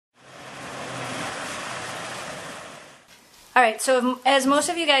Alright, so as most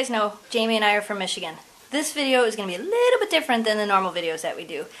of you guys know, Jamie and I are from Michigan. This video is going to be a little bit different than the normal videos that we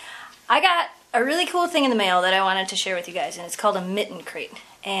do. I got a really cool thing in the mail that I wanted to share with you guys, and it's called a mitten crate.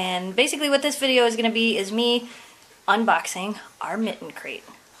 And basically what this video is going to be is me unboxing our mitten crate.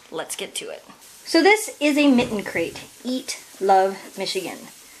 Let's get to it. So this is a mitten crate. Eat, love, Michigan.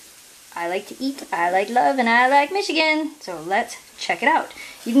 I like to eat, I like love, and I like Michigan. So let's check it out.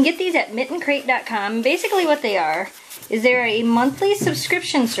 You can get these at mittencrate.com. Basically what they are is they're a monthly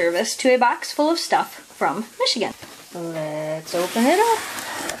subscription service to a box full of stuff from Michigan. Let's open it up.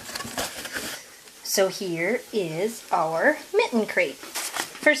 So here is our mitten crate.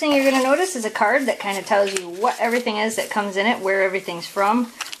 First thing you're going to notice is a card that kind of tells you what everything is that comes in it, where everything's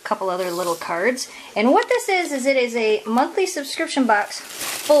from, a couple other little cards. And what this is it is a monthly subscription box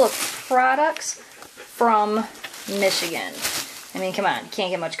full of products from Michigan. I mean, come on, you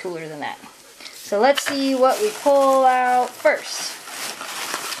can't get much cooler than that. So let's see what we pull out first.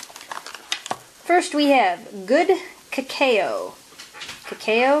 First we have Good Cacao.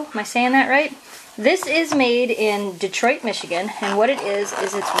 Cacao, am I saying that right? This is made in Detroit, Michigan, and what it is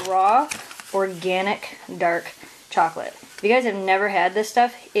it's raw, organic, dark chocolate. If you guys have never had this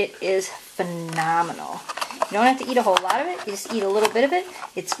stuff, it is phenomenal. You don't have to eat a whole lot of it, you just eat a little bit of it.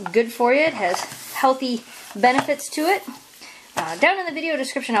 It's good for you, it has healthy benefits to it. Down in the video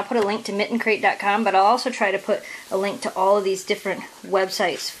description I'll put a link to mittencrate.com, but I'll also try to put a link to all of these different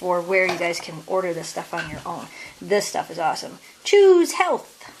websites for where you guys can order this stuff on your own. This stuff is awesome. Choose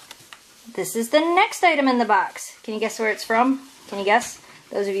health. This is the next item in the box. Can you guess where it's from? Can you guess?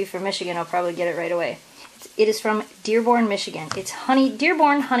 Those of you from Michigan will probably get it right away. It is from Dearborn, Michigan. It's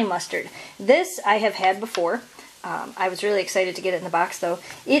Dearborn honey mustard. This I have had before. I was really excited to get it in the box though.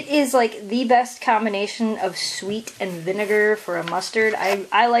 It is like the best combination of sweet and vinegar for a mustard.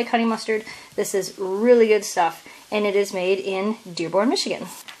 I like honey mustard. This is really good stuff, and it is made in Dearborn, Michigan.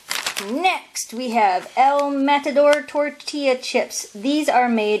 Next we have Matador tortilla chips. These are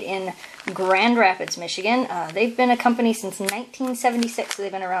made in Grand Rapids, Michigan. They've been a company since 1976, so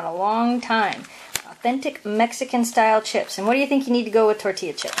they've been around a long time. Authentic Mexican style chips. And what do you think you need to go with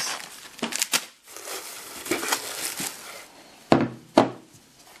tortilla chips?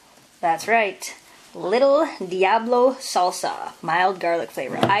 That's right, Little Diablo salsa, mild garlic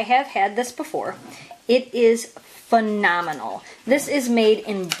flavor. I have had this before. It is phenomenal. This is made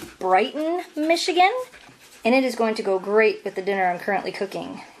in Brighton, Michigan, and it is going to go great with the dinner I'm currently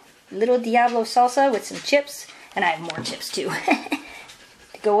cooking. Little Diablo salsa with some chips, and I have more chips too,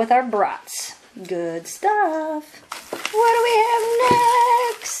 to go with our brats. Good stuff. What do we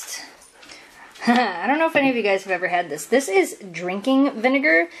have next? I don't know if any of you guys have ever had this. This is drinking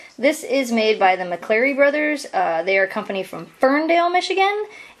vinegar. This is made by the McClary brothers. They are a company from Ferndale, Michigan.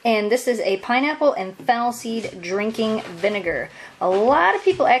 And this is a pineapple and fennel seed drinking vinegar. A lot of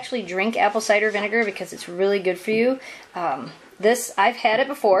people actually drink apple cider vinegar because it's really good for you. I've had it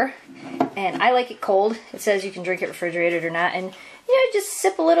before, and I like it cold. It says you can drink it refrigerated or not. And you know, just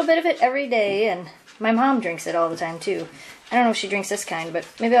sip a little bit of it every day. And my mom drinks it all the time too. I don't know if she drinks this kind, but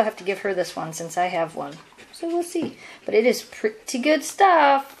maybe I'll have to give her this one since I have one. So we'll see. But it is pretty good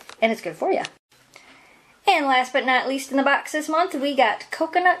stuff, and it's good for you. And last but not least in the box this month, we got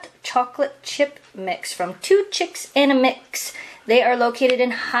Coconut Chocolate Chip Mix from Two Chicks and a Mix. They are located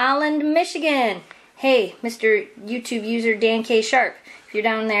in Holland, Michigan. Hey, Mr. YouTube user Dan K. Sharp, if you're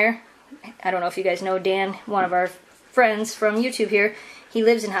down there, I don't know if you guys know Dan, one of our friends from YouTube here. He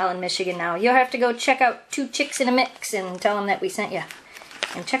lives in Holland, Michigan now. You'll have to go check out Two Chicks in a Mix and tell him that we sent you.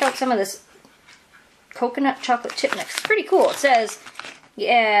 And check out some of this coconut chocolate chip mix. It's pretty cool. It says you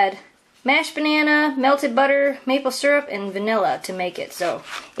add mashed banana, melted butter, maple syrup, and vanilla to make it. So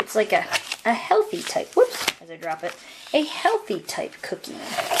it's like a healthy type, whoops, as I drop it, a healthy type cookie.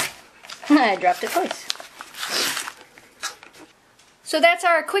 I dropped it twice. So that's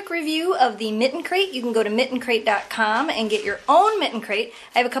our quick review of the mitten crate. You can go to mittencrate.com and get your own mitten crate.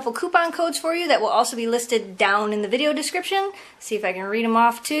 I have a couple coupon codes for you that will also be listed down in the video description. See if I can read them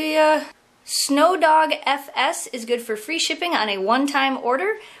off to you. SNOWDOGFS is good for free shipping on a one-time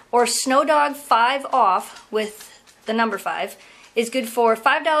order, or SNOWDOG5 off with the number 5 is good for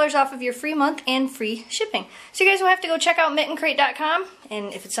 $5 off of your free month and free shipping. So you guys will have to go check out mittencrate.com,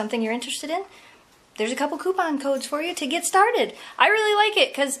 and if it's something you're interested in, there's a couple coupon codes for you to get started. I really like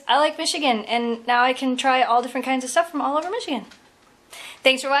it because I like Michigan, and now I can try all different kinds of stuff from all over Michigan.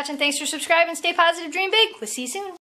 Thanks for watching, thanks for subscribing, stay positive, dream big, we'll see you soon.